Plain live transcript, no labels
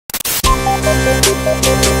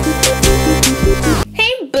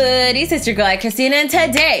goodies? It's your girl, AyChristene, and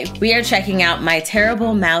today we are checking out my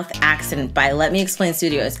terrible mouth accident by Let Me Explain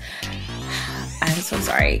Studios. I'm so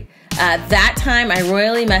sorry. That time I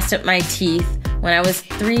royally messed up my teeth when I was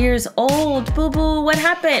 3 years old. Boo-boo, what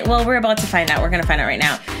happened? Well, we're about to find out. We're gonna find out right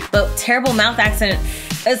now. But terrible mouth accident,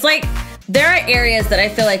 it's like, there are areas that I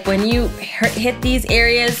feel like when you hit these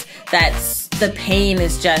areas, that's the pain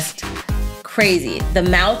is just crazy. The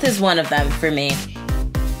mouth is one of them for me.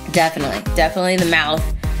 Definitely the mouth.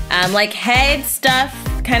 Like head stuff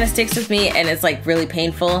kind of sticks with me and it's like really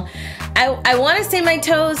painful. I want to say my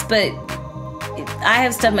toes, but I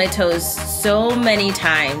have stubbed my toes so many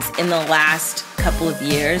times in the last couple of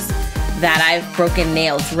years that I've broken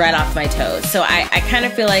nails right off my toes. So I kind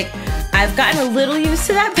of feel like I've gotten a little used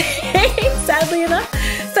to that pain, sadly enough.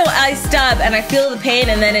 So I stub and I feel the pain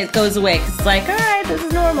and then it goes away because it's like, all right, this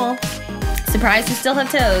is normal. Surprised you still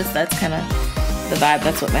have toes. That's kind of the vibe.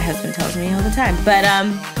 That's what my husband tells me all the time. But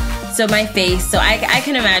so my face, so I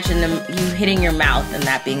can imagine you hitting your mouth and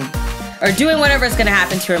that being, or doing whatever is going to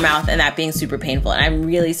happen to her mouth and that being super painful. And I'm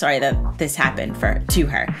really sorry that this happened to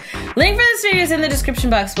her. Link for this video is in the description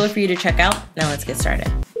box below for you to check out. Now let's get started.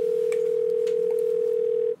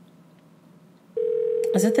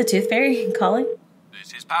 Is it the Tooth Fairy calling?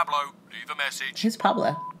 This is Pablo. Leave a message. Who's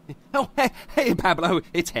Pablo? Oh, hey, Pablo.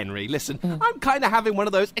 It's Henry. Listen, I'm kind of having one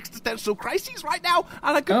of those existential crises right now,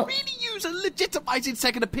 and I could really use a legitimizing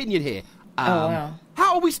second opinion here. Wow.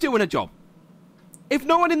 How are we still in a job? If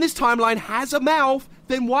no one in this timeline has a mouth,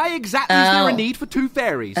 then why exactly is there a need for two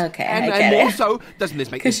fairies? Okay, and more so, doesn't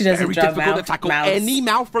this make it very difficult to tackle mouths. any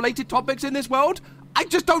mouth-related topics in this world? I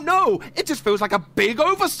just don't know. It just feels like a big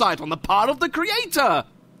oversight on the part of the creator.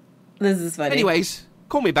 This is funny. Anyways,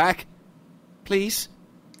 call me back, please.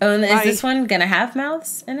 Oh, and is this one gonna have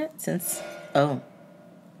mouths in it? Okay.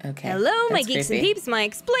 Hello, my geeks and peeps, my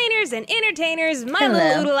explainers and entertainers, my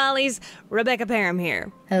little oodle lollies. Rebecca Parham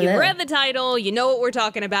here. Hello. You've read the title, you know what we're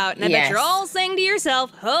talking about, and I bet you're all saying to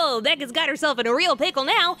yourself, oh, Becca's got herself in a real pickle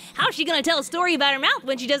now. How's she gonna tell a story about her mouth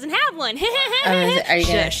when she doesn't have one? Are you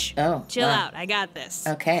Shush. Chill wow. out, I got this.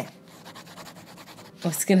 Okay.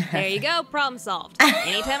 What's gonna happen? There you go, problem solved.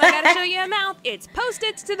 Anytime I gotta show you a mouth, it's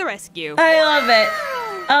Post-its to the rescue. I love it.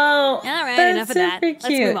 Oh, all right, enough of that. Cute. Let's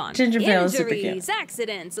move on. Ginger ale is super cute. Injuries,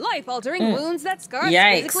 accidents, life-altering wounds that scar us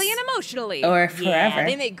Yikes. physically and emotionally. Or forever. Yeah,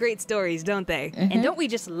 they make great stories, don't they? And don't we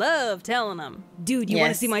just love telling them? Dude, you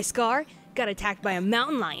want to see my scar? Got attacked by a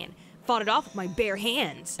mountain lion. Fought it off with my bare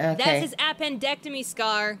hands. Okay. That's his appendectomy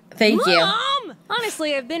scar. Thank you. Mom!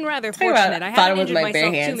 Honestly, I've been rather fortunate. I haven't injured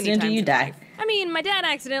myself too many times in life. I mean, my dad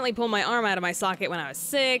accidentally pulled my arm out of my socket when I was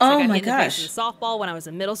 6. I got hit in the face with a softball when I was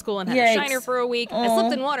in middle school and had a shiner for a week. I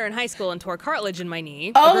slipped in water in high school and tore cartilage in my knee.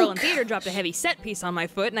 A girl in theater dropped a heavy set piece on my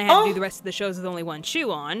foot and I had to do the rest of the shows with only one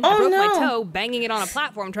shoe on. I broke my toe banging it on a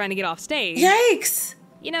platform trying to get off stage. Yikes!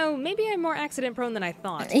 You know, maybe I'm more accident prone than I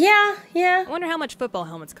thought. Yeah. I wonder how much football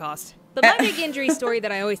helmets cost. But my big injury story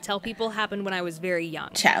that I always tell people happened when I was very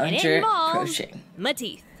young. Challenger approaching. My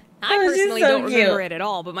teeth. I personally don't remember it at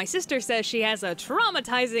all, but my sister says she has a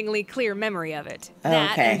traumatizingly clear memory of it.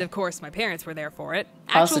 That, and of course my parents were there for it.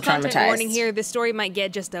 Also Actual content warning here, this story might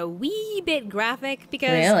get just a wee bit graphic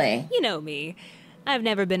because, you know me, I've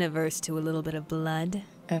never been averse to a little bit of blood.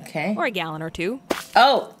 Okay. Or a gallon or two.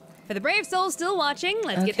 Oh! For the brave souls still watching,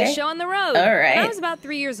 let's get this show on the road. All right. When I was about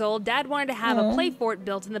 3 years old, Dad wanted to have a play fort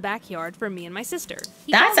built in the backyard for me and my sister.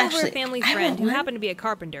 He called over a family friend who happened to be a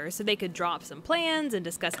carpenter so they could draw up some plans and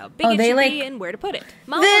discuss how big it should be and where to put it.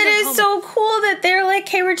 Mom that is so cool that they're like,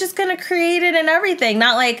 hey, we're just going to create it and everything.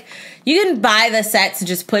 Not like, you can buy the sets and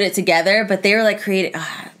just put it together, but they were like creating,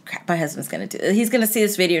 crap, my husband's going to do this. He's going to see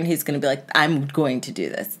this video and he's going to be like, I'm going to do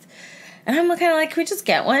this. And I'm kind of like, can we just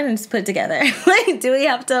get one and just put it together? Like, do we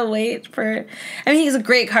have to wait for... I mean, he's a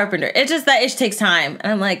great carpenter. It's just that it takes time.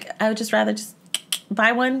 And I'm like, I would just rather just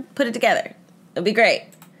buy one, put it together. It'll be great.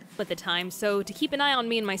 At the time, so to keep an eye on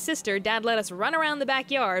me and my sister, Dad let us run around the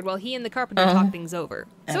backyard while he and the carpenter talked things over.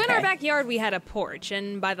 So in our backyard, we had a porch,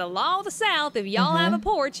 and by the law of the South, if y'all have a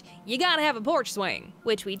porch, you gotta have a porch swing.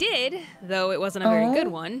 Which we did, though it wasn't a very good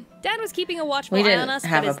one. Dad was keeping a watchful eye on us,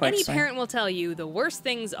 but as any parent will tell you, the worst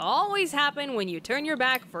things always happen when you turn your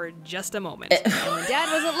back for just a moment. And when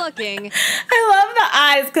Dad wasn't looking... I love the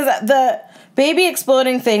eyes, because the baby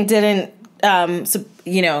exploding thing didn't,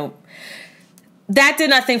 you know... That did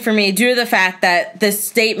nothing for me due to the fact that this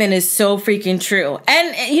statement is so freaking true.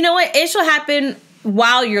 And you know what? It shall happen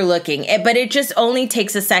while you're looking, but it just only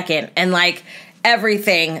takes a second. And like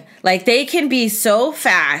everything, like they can be so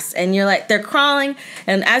fast and you're like, they're crawling.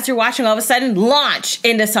 And as you're watching, all of a sudden launch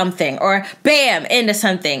into something or bam into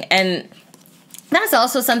something. And That's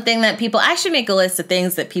also something that people actually make a list of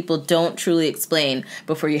things that people don't truly explain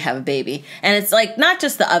before you have a baby. And it's like not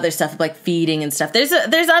just the other stuff like feeding and stuff. There's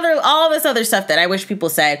all this other stuff that I wish people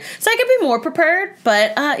said so I could be more prepared.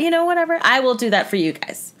 But you know, whatever. I will do that for you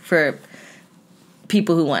guys, for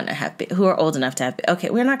people who want to have who are old enough to have. Okay,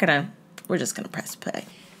 we're just gonna press play.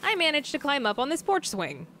 I managed to climb up on this porch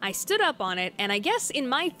swing. I stood up on it, and I guess in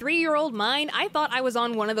my 3-year-old mind, I thought I was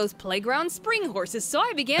on one of those playground spring horses, so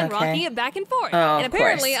I began rocking it back and forth. Oh, and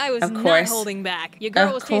apparently I was not holding back. Your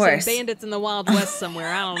girl was chasing bandits in the Wild West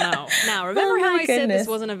somewhere, I don't know. Now, remember how I said this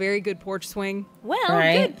wasn't a very good porch swing? Well,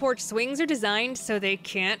 good porch swings are designed so they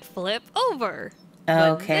can't flip over.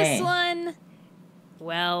 But this one,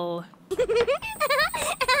 well...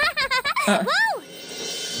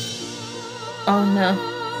 Oh,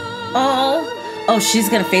 no. Oh, she's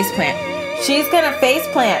gonna face plant. She's gonna face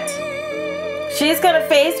plant. She's gonna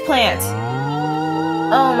face plant.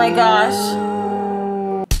 Oh my gosh.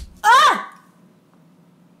 Ah!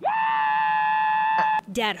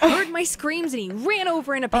 Dad heard my screams and he ran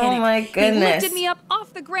over in a panic. Oh my goodness. He lifted me up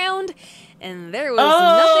off the ground and there was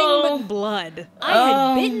nothing but blood. I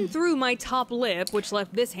had bitten through my top lip, which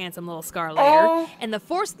left this handsome little scar later, and the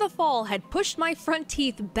force of the fall had pushed my front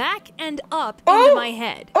teeth back and up into my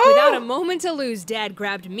head. Without a moment to lose, Dad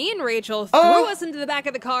grabbed me and Rachel, threw us into the back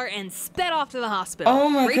of the car, and sped off to the hospital.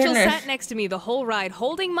 Rachel sat next to me the whole ride,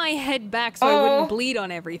 holding my head back so I wouldn't bleed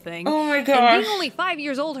on everything. Oh my gosh. And being only 5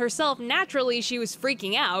 years old herself, naturally she was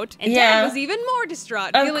freaking out, and Dad was even more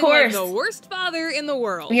distraught, feeling like the worst father in the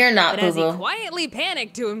world. You're not, but as he quietly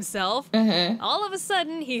panicked to himself, all of a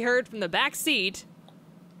sudden he heard from the back seat,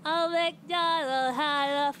 "Oh, McDonald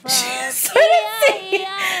had a farm,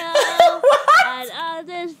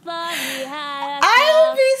 I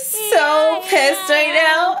would be so pissed right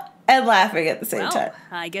now and laughing at the same time.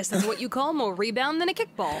 I guess that's what you call more rebound than a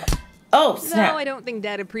kickball. Oh, snap. No, I don't think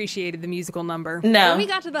Dad appreciated the musical number. No. When we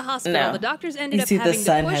got to the hospital, the doctors ended up having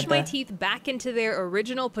to push my teeth back into their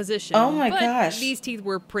original position. Oh my gosh. These teeth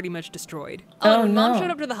were pretty much destroyed. Oh, when no. Mom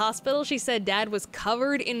showed up to the hospital, she said Dad was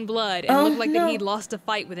covered in blood and looked like that he'd lost a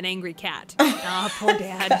fight with an angry cat. Poor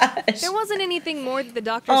Dad. Gosh. There wasn't anything more that the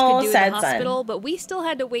doctors could do in the hospital, son. but we still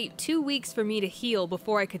had to wait 2 weeks for me to heal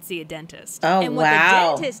before I could see a dentist. Oh, and what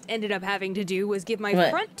the dentist ended up having to do was give my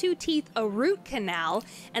front 2 teeth a root canal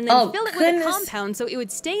and then fill it with a compound so it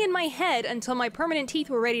would stay in my head until my permanent teeth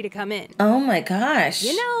were ready to come in. Oh my gosh.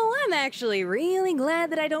 You know, I'm actually really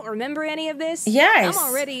glad that I don't remember any of this. Yes. I'm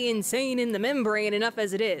already insane in the membrane enough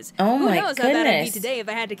as it is. Oh my Who knows how bad I'd be today if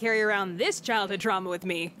I had to carry around this childhood trauma with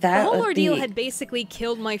me. The whole ordeal had basically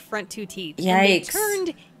killed my front 2 teeth. Yikes. And they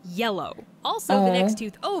turned yellow. Also, the next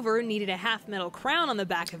tooth over needed a half metal crown on the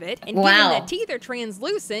back of it, and given that teeth are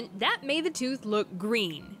translucent, that made the tooth look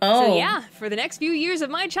green. So yeah, for the next few years of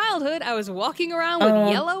my childhood, I was walking around with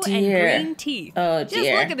yellow and green teeth. Just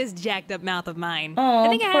look at this jacked up mouth of mine. I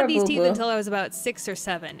think I had these teeth until I was about 6 or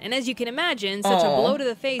 7, and as you can imagine, such a blow to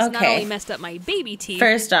the face not only messed up my baby teeth.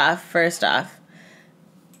 First off,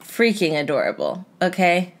 freaking adorable,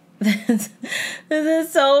 okay? This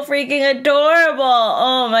is so freaking adorable.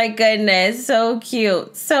 Oh my goodness. So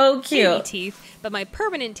cute. So cute. Baby teeth. But my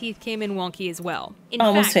permanent teeth came in wonky as well. In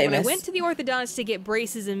fact, when I went to the orthodontist to get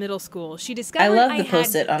braces in middle school, she discovered I had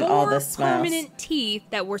 4 permanent teeth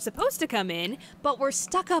that were supposed to come in, but were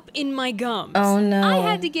stuck up in my gums. Oh no. I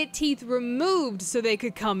had to get teeth removed so they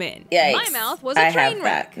could come in. Yikes. My mouth was a train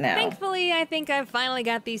wreck. Now. Thankfully, I think I've finally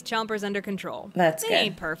got these chompers under control. That's they good. They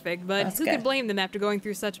ain't perfect, but who could blame them after going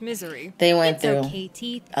through such misery? They went through okay,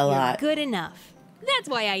 teeth. a lot. You're good enough. That's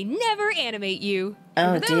why I never animate you.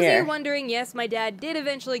 Oh, for those of you wondering, yes, my dad did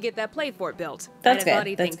eventually get that play fort built. That's I good. thought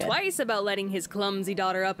he'd think twice about letting his clumsy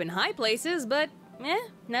daughter up in high places, but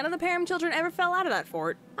none of the Parham children ever fell out of that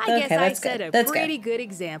fort. I guess I set a pretty good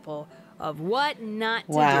example of what not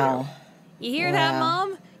to do. You hear that,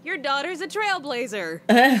 Mom? Your daughter's a trailblazer.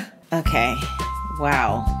 Okay.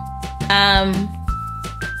 Wow.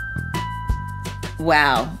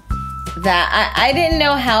 Wow. That I didn't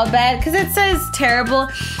know how bad, because it says terrible,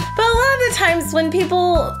 but a lot of the times when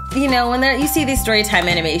people, you know, when you see these story time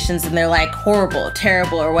animations and they're like horrible,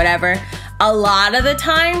 terrible, or whatever, a lot of the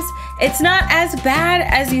times it's not as bad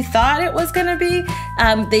as you thought it was gonna be.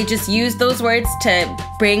 They just use those words to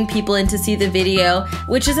bring people in to see the video,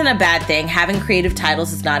 which isn't a bad thing. Having creative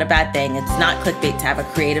titles is not a bad thing. It's not clickbait to have a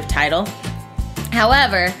creative title.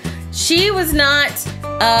 However, she was not,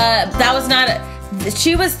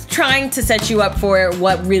 she was trying to set you up for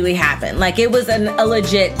what really happened. Like, it was a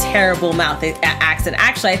legit terrible mouth accent.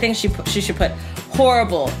 Actually, I think she should put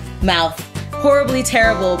horrible mouth horribly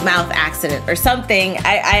terrible mouth accident or something.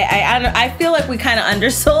 I feel like we kind of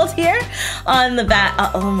undersold here on the bat.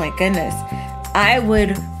 Oh my goodness. I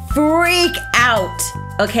would freak out,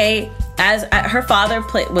 okay? As her father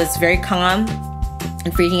was very calm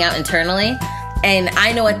and freaking out internally, and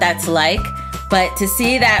I know what that's like. But to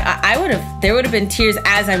see that, there would have been tears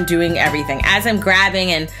as I'm doing everything, as I'm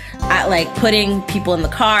grabbing and like putting people in the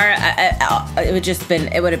car.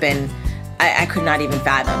 It would have been. I could not even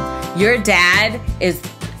fathom. Your dad is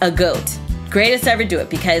a goat, greatest to ever do it,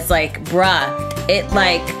 because like, bruh, it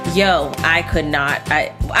like, yo, I could not.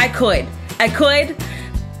 I could,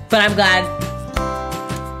 but I'm glad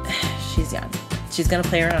she's young. She's gonna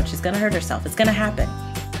play around. She's gonna hurt herself. It's gonna happen.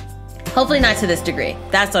 Hopefully not to this degree.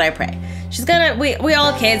 That's what I pray. We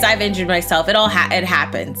all kids, I've injured myself. It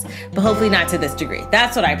happens, but hopefully not to this degree.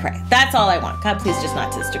 That's what I pray. That's all I want. God, please just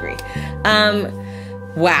not to this degree.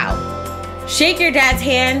 Wow. Shake your dad's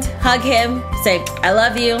hand, hug him, say, I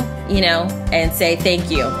love you, and say thank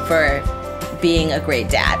you for being a great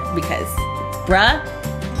dad, because bruh.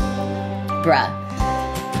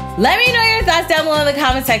 Let me know your thoughts down below in the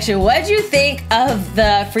comment section. What'd you think of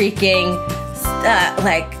the freaking,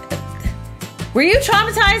 were you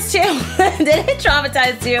traumatized too? Did it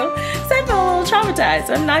traumatize you? Because I feel a little traumatized.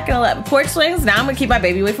 I'm not going to let porch swings. Now I'm going to keep my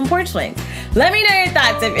baby away from porch swings. Let me know your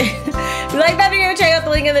thoughts. If you like that video, check out the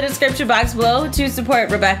link in the description box below to support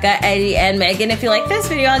Rebecca, Eddie, and Megan. If you like this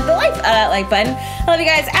video, hit the like button. I love you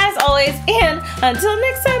guys as always. And until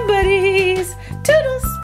next time, buddies. Toodles.